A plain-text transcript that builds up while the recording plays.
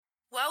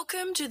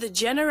Welcome to the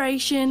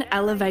Generation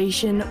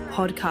Elevation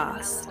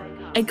podcast,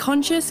 a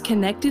conscious,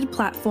 connected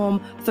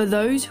platform for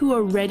those who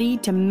are ready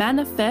to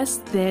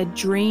manifest their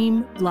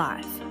dream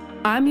life.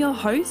 I'm your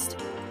host,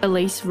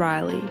 Elise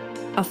Riley,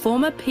 a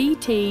former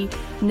PT,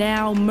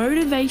 now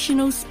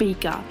motivational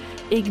speaker,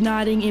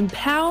 igniting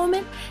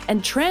empowerment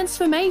and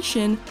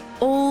transformation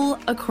all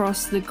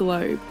across the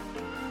globe.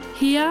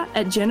 Here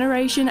at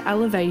Generation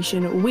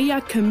Elevation, we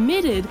are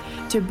committed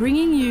to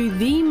bringing you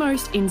the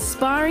most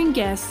inspiring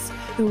guests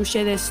who will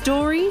share their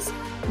stories,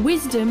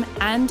 wisdom,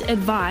 and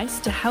advice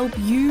to help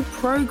you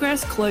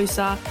progress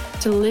closer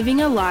to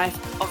living a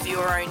life of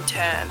your own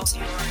terms.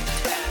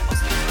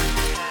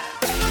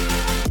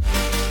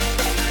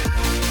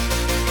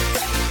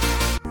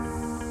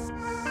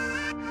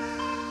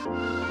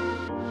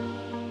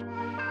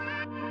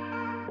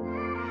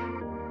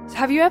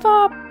 Have you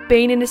ever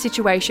been in a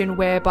situation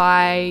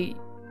whereby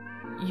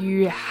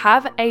you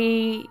have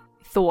a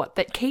thought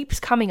that keeps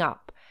coming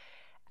up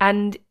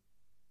and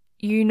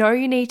you know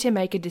you need to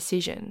make a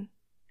decision,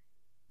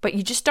 but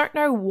you just don't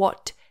know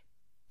what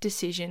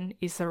decision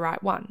is the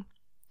right one?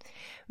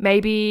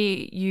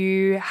 Maybe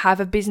you have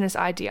a business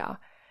idea.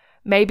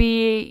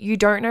 Maybe you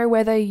don't know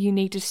whether you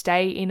need to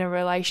stay in a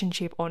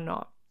relationship or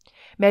not.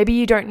 Maybe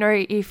you don't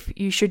know if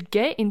you should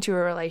get into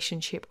a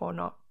relationship or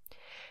not.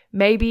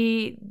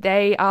 Maybe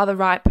they are the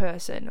right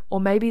person, or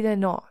maybe they're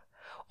not.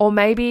 Or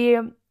maybe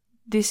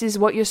this is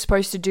what you're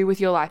supposed to do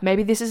with your life.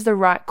 Maybe this is the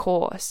right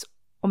course,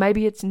 or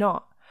maybe it's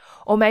not.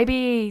 Or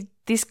maybe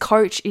this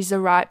coach is the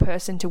right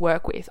person to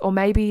work with, or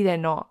maybe they're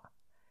not.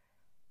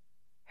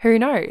 Who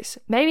knows?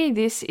 Maybe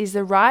this is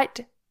the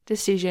right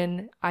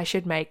decision I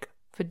should make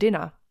for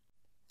dinner.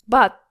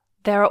 But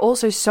there are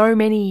also so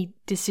many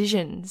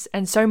decisions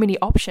and so many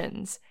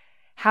options.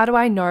 How do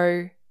I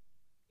know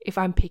if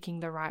I'm picking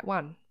the right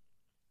one?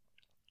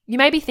 You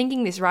may be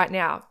thinking this right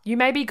now. You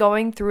may be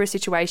going through a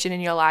situation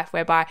in your life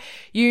whereby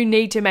you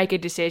need to make a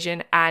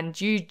decision and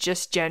you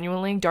just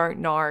genuinely don't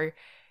know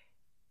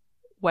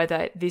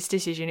whether this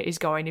decision is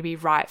going to be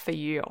right for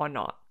you or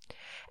not.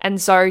 And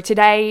so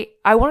today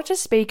I wanted to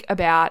speak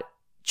about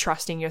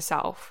trusting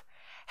yourself.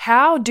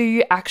 How do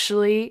you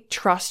actually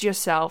trust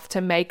yourself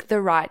to make the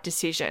right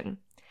decision?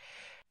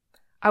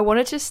 I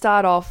wanted to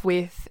start off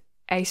with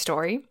a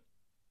story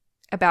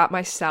about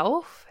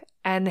myself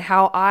and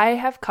how I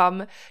have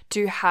come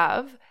to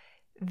have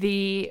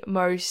the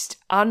most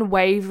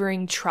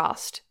unwavering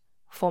trust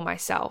for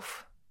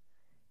myself,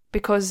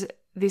 because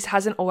this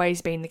hasn't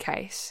always been the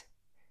case.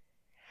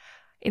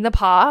 In the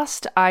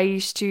past, I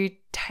used to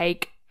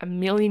take a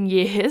million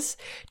years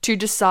to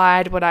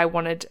decide what I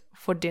wanted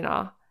for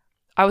dinner.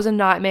 I was a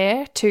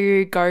nightmare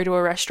to go to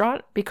a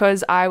restaurant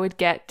because I would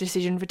get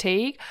decision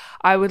fatigue.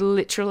 I would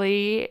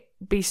literally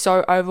be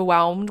so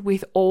overwhelmed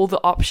with all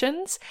the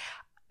options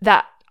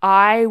that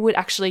I would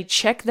actually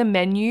check the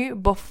menu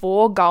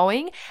before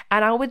going,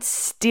 and I would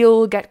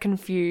still get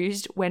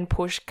confused when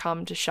push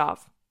come to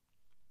shove.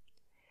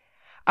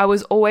 I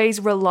was always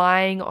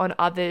relying on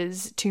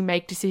others to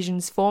make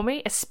decisions for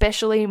me,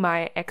 especially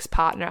my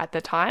ex-partner at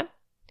the time,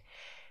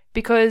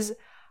 because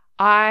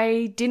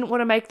I didn't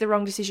want to make the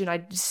wrong decision.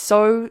 I was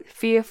so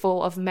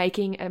fearful of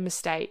making a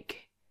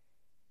mistake.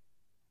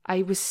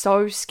 I was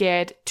so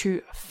scared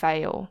to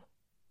fail.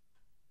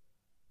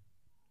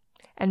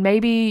 And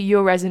maybe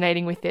you're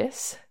resonating with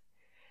this.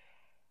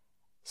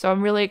 So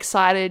I'm really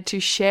excited to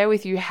share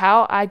with you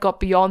how I got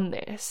beyond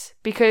this,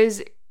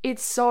 because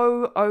it's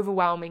so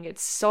overwhelming.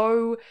 It's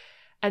so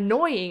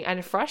annoying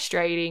and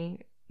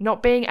frustrating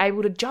not being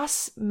able to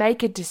just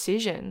make a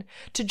decision,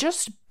 to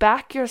just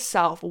back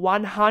yourself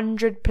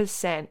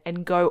 100%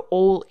 and go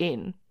all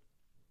in.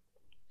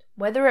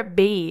 Whether it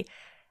be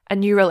a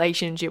new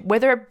relationship,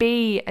 whether it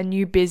be a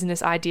new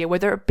business idea,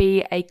 whether it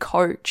be a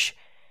coach,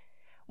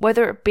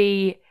 whether it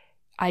be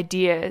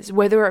ideas,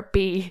 whether it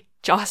be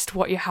just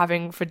what you're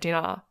having for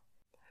dinner.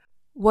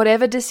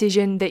 Whatever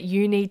decision that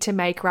you need to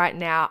make right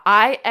now,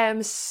 I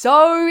am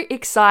so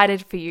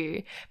excited for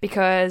you,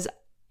 because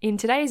in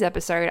today's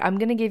episode, I'm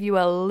going to give you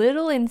a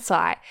little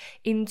insight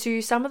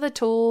into some of the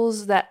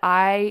tools that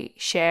I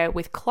share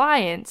with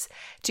clients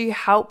to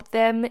help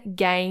them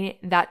gain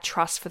that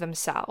trust for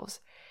themselves.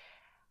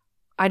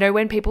 I know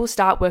when people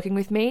start working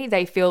with me,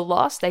 they feel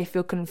lost, they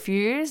feel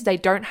confused, they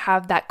don't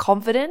have that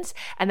confidence,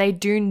 and they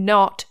do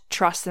not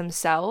trust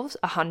themselves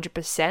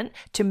 100%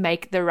 to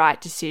make the right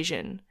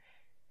decision.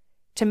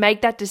 To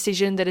make that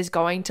decision that is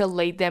going to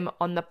lead them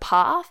on the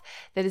path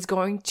that is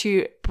going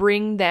to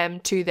bring them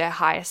to their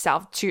higher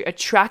self, to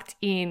attract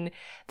in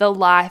the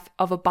life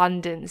of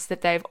abundance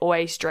that they've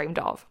always dreamed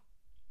of.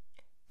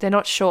 They're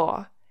not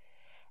sure.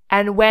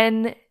 And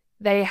when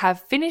they have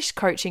finished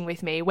coaching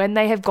with me, when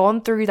they have gone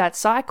through that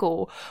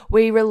cycle,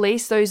 we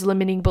release those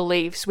limiting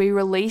beliefs. We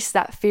release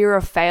that fear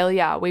of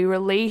failure. We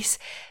release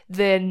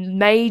the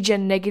major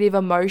negative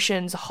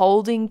emotions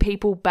holding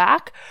people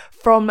back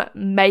from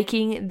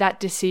making that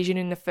decision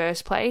in the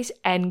first place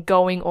and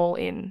going all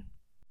in.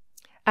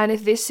 And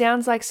if this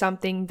sounds like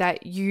something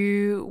that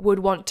you would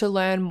want to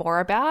learn more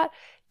about,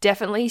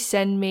 definitely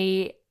send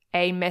me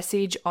a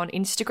message on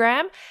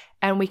Instagram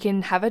and we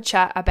can have a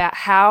chat about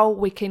how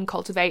we can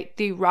cultivate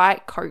the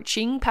right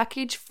coaching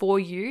package for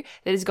you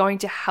that is going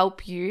to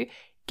help you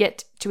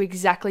get to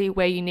exactly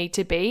where you need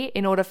to be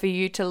in order for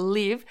you to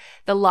live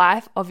the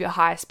life of your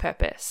highest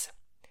purpose.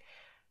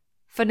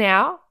 For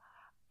now,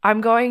 I'm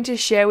going to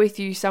share with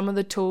you some of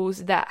the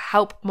tools that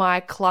help my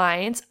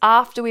clients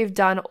after we've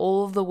done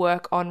all of the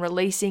work on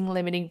releasing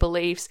limiting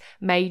beliefs,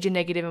 major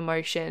negative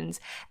emotions,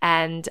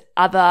 and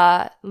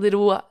other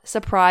little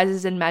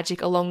surprises and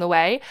magic along the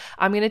way.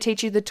 I'm going to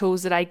teach you the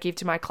tools that I give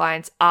to my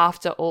clients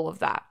after all of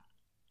that.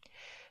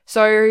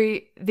 So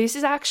this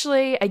is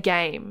actually a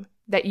game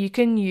that you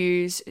can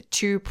use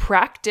to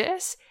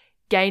practice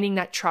gaining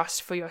that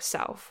trust for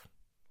yourself.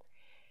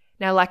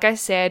 Now, like I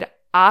said,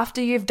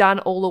 after you've done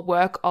all the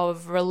work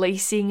of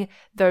releasing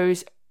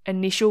those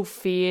initial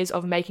fears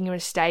of making a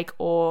mistake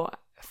or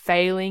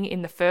failing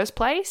in the first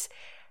place,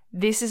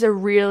 this is a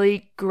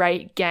really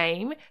great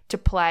game to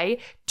play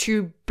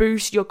to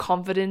boost your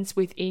confidence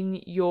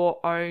within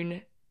your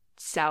own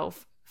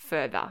self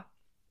further.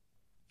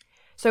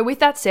 So with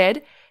that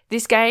said,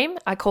 this game,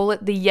 I call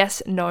it the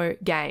yes-no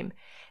game.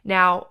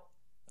 Now,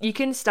 you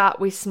can start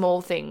with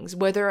small things,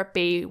 whether it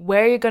be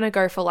where you're going to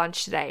go for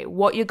lunch today,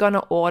 what you're going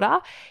to order.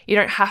 You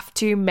don't have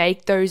to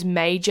make those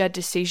major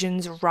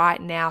decisions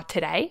right now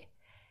today.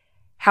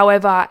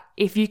 However,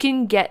 if you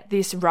can get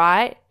this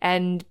right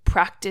and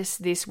practice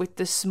this with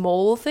the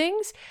small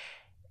things,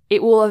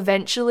 it will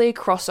eventually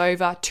cross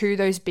over to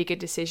those bigger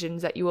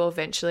decisions that you will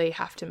eventually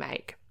have to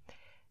make.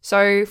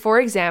 So,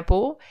 for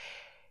example,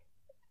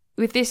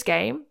 with this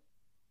game,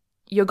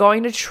 you're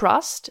going to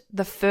trust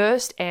the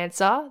first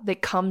answer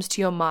that comes to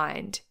your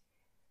mind.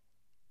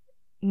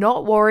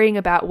 Not worrying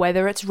about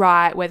whether it's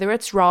right, whether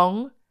it's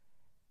wrong,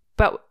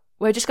 but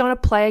we're just going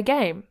to play a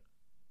game.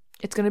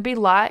 It's going to be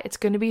light, it's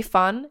going to be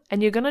fun,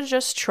 and you're going to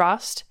just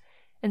trust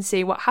and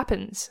see what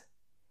happens.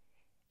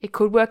 It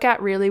could work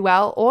out really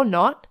well or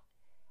not.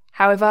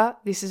 However,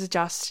 this is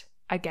just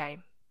a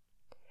game.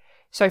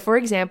 So for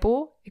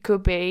example, it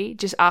could be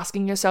just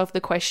asking yourself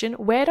the question,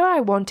 where do I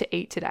want to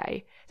eat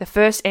today? The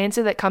first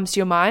answer that comes to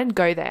your mind,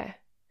 go there.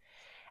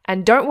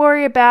 And don't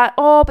worry about,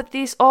 oh, but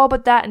this, oh,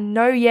 but that, and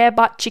no, yeah,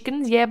 but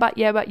chickens, yeah, but.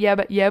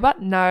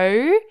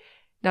 No,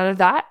 none of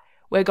that.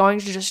 We're going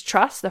to just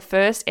trust the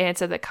first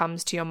answer that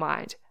comes to your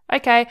mind.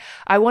 Okay,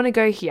 I want to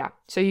go here.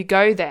 So you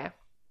go there.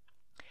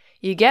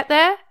 You get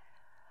there.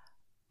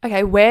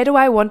 Okay, where do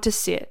I want to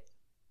sit?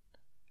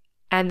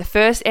 And the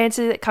first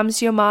answer that comes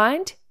to your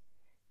mind,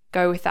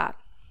 go with that.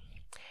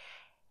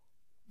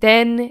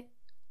 Then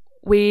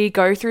we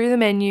go through the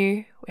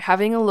menu, we're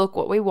having a look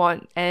what we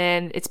want,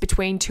 and it's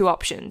between two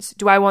options.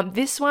 Do I want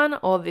this one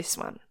or this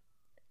one?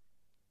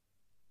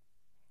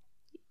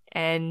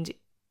 And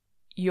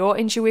your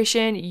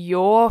intuition,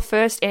 your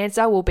first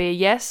answer will be a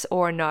yes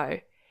or a no.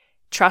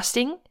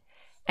 Trusting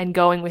and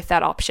going with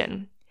that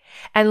option.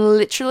 And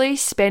literally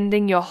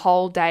spending your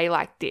whole day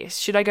like this.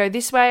 Should I go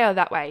this way or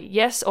that way?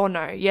 Yes or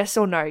no? Yes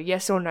or no?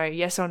 Yes or no?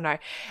 Yes or no?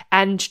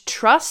 And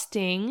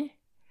trusting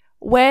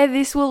where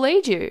this will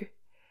lead you.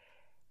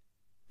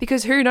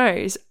 Because who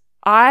knows?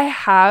 I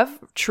have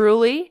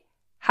truly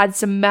had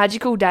some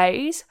magical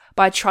days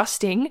by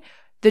trusting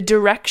the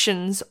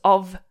directions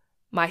of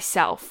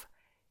myself,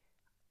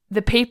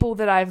 the people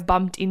that I've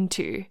bumped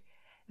into,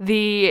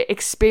 the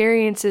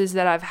experiences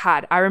that I've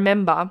had. I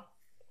remember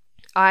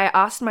I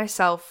asked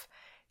myself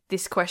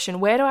this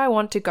question, where do I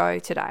want to go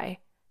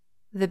today?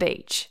 The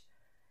beach.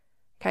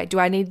 Okay, do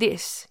I need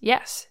this?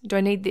 Yes. Do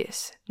I need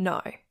this?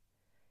 No.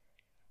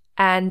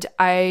 And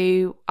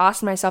I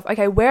asked myself,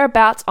 okay,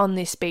 whereabouts on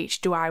this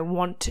beach do I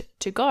want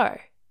to go?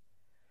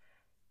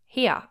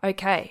 Here,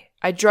 okay.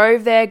 I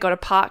drove there, got a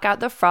park out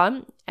the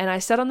front, and I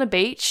sat on the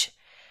beach,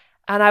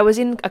 and I was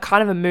in a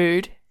kind of a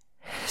mood.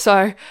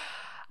 So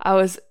I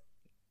was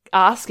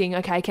asking,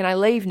 okay, can I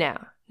leave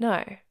now?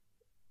 No.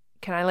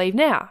 Can I leave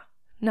now?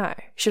 No.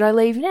 Should I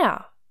leave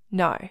now?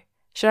 No.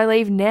 Should I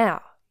leave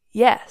now?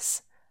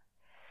 Yes.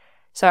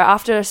 So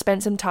after I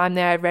spent some time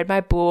there, I read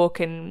my book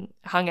and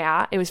hung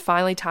out. It was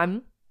finally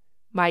time.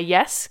 My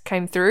yes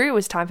came through. It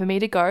was time for me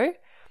to go.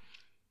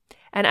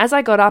 And as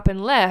I got up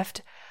and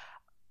left,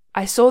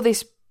 I saw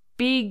this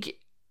big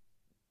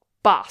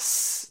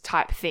bus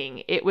type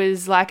thing. It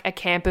was like a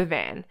camper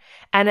van,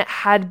 and it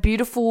had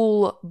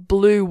beautiful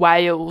blue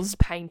whales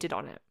painted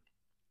on it.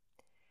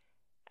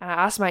 And I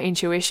asked my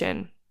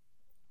intuition,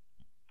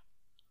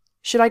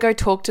 should I go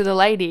talk to the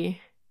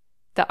lady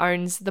that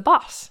owns the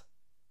bus?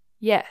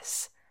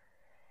 Yes.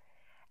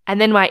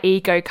 And then my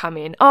ego come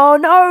in. Oh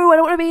no, I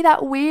don't want to be that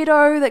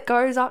weirdo that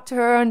goes up to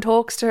her and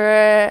talks to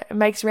her and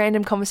makes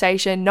random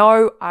conversation.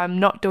 No, I'm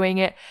not doing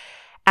it.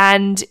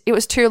 And it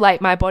was too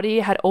late. My body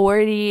had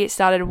already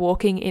started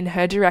walking in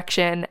her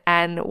direction,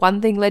 and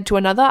one thing led to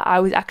another. I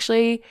was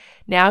actually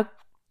now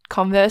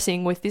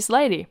conversing with this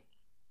lady.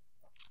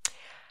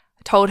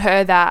 I told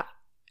her that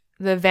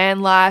the van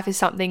life is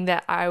something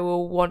that I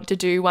will want to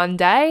do one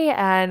day,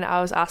 and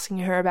I was asking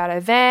her about her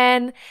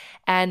van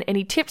and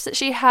any tips that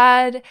she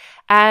had,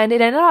 and it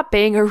ended up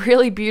being a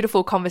really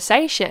beautiful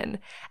conversation,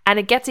 and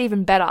it gets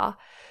even better.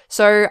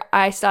 So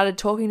I started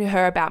talking to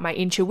her about my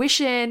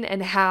intuition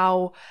and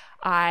how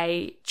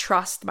I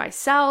trust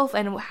myself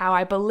and how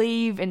I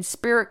believe in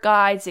spirit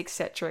guides,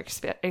 etc.,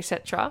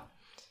 etc.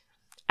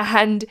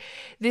 And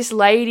this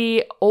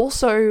lady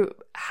also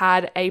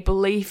had a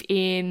belief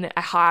in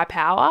a higher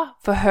power.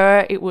 For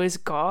her, it was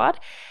God.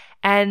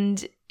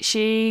 And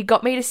she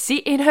got me to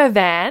sit in her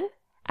van.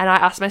 And I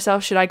asked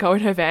myself, should I go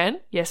in her van?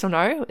 Yes or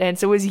no? The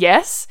answer was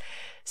yes.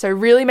 So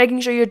really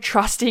making sure you're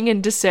trusting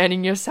and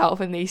discerning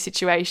yourself in these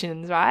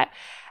situations, right?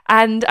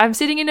 And I'm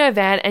sitting in her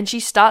van and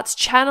she starts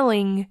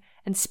channeling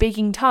and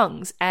speaking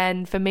tongues.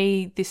 And for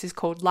me, this is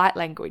called light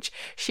language.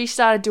 She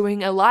started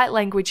doing a light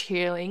language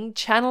healing,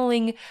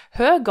 channeling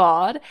her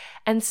God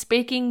and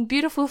speaking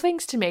beautiful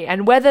things to me.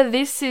 And whether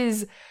this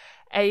is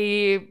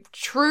a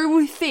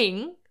true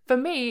thing, for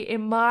me,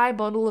 in my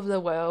model of the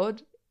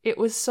world, it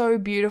was so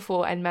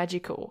beautiful and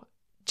magical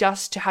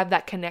just to have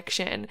that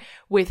connection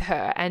with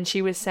her. And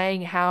she was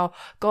saying how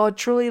God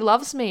truly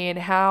loves me and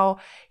how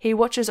he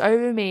watches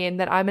over me and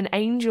that I'm an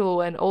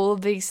angel and all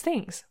of these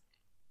things.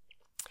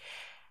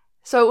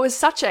 So it was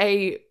such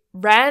a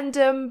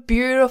random,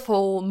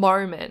 beautiful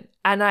moment.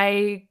 And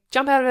I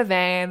jump out of a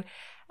van.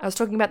 I was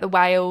talking about the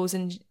whales,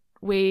 and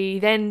we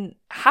then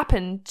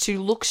happened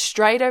to look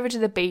straight over to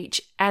the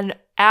beach, and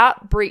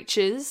out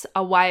breaches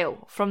a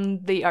whale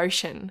from the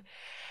ocean.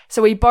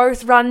 So we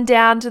both run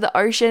down to the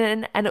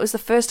ocean, and it was the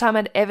first time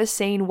I'd ever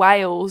seen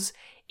whales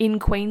in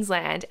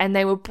Queensland, and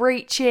they were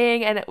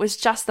breaching, and it was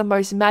just the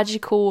most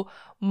magical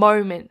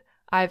moment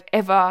I've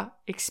ever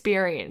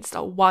experienced,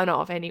 or one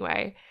of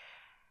anyway.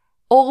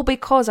 All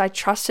because I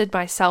trusted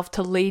myself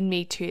to lead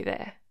me to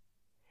there.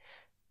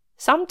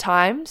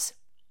 Sometimes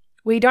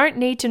we don't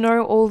need to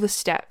know all the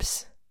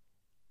steps.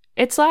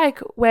 It's like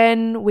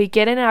when we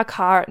get in our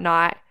car at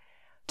night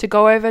to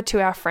go over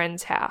to our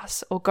friend's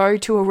house or go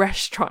to a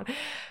restaurant.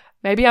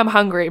 Maybe I'm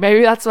hungry.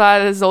 Maybe that's why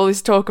there's all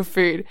this talk of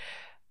food.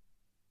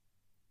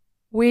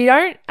 We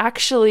don't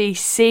actually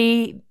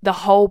see the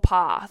whole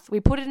path.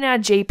 We put it in our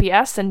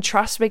GPS and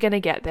trust we're going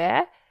to get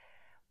there,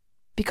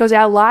 because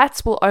our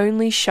lights will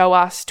only show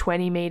us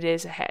 20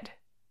 meters ahead,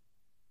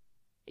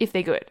 if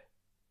they're good.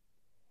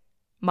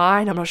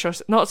 Mine, I'm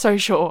not so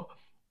sure.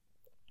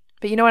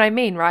 But you know what I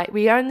mean, right?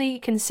 We only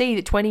can see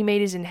the 20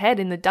 meters ahead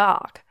in the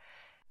dark.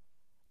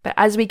 But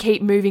as we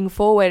keep moving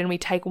forward and we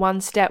take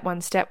one step,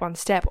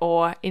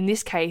 or in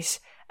this case,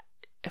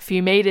 a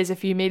few meters,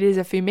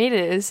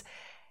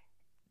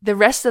 the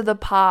rest of the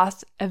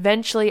path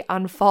eventually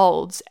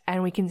unfolds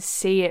and we can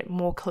see it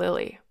more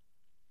clearly.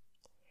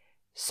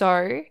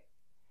 So,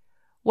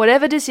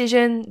 whatever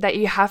decision that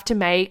you have to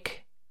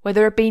make,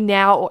 whether it be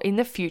now or in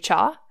the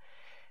future,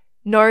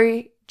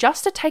 know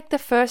just to take the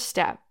first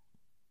step.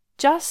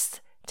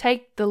 Just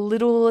take the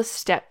littlest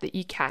step that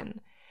you can.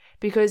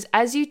 Because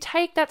as you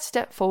take that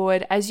step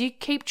forward, as you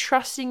keep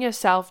trusting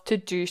yourself to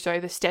do so,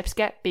 the steps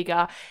get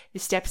bigger, the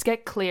steps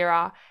get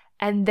clearer,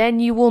 and then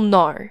you will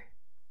know.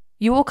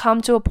 You will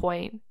come to a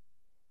point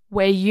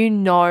where you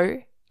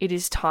know it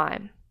is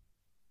time.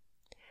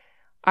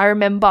 I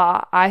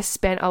remember I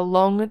spent a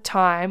long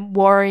time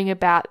worrying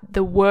about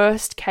the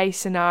worst case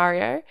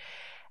scenario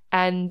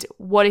and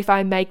what if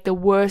I make the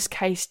worst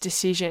case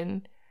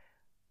decision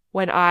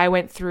when I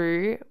went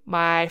through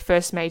my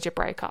first major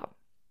breakup.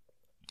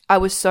 I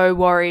was so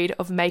worried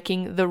of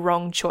making the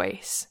wrong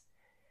choice.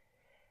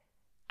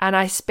 And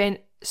I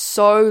spent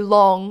so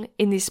long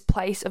in this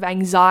place of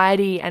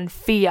anxiety and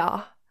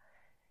fear,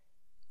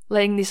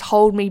 letting this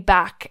hold me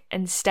back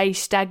and stay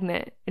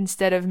stagnant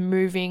instead of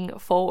moving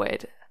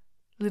forward,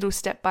 little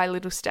step by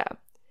little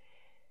step.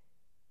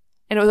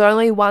 And it was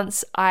only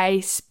once I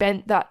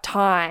spent that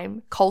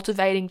time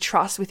cultivating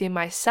trust within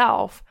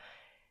myself,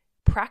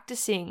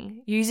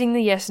 practicing, using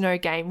the yes-no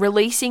game,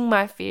 releasing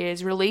my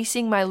fears,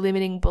 releasing my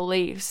limiting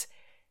beliefs,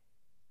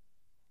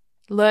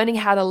 learning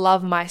how to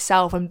love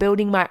myself and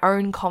building my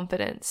own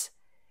confidence,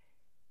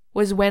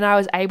 was when I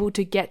was able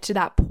to get to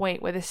that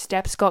point where the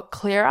steps got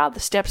clearer, the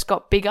steps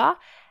got bigger,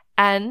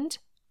 and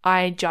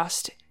I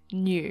just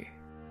knew.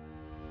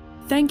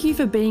 Thank you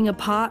for being a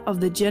part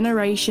of the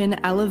Generation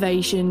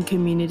Elevation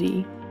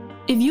community.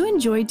 If you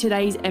enjoyed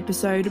today's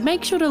episode,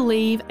 make sure to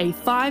leave a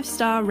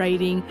 5-star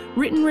rating,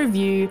 written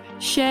review,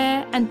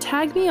 share, and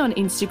tag me on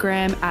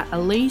Instagram at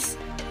elise.riley.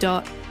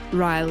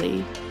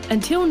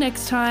 Until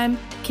next time,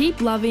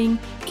 keep loving,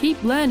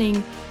 keep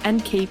learning,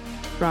 and keep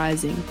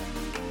rising.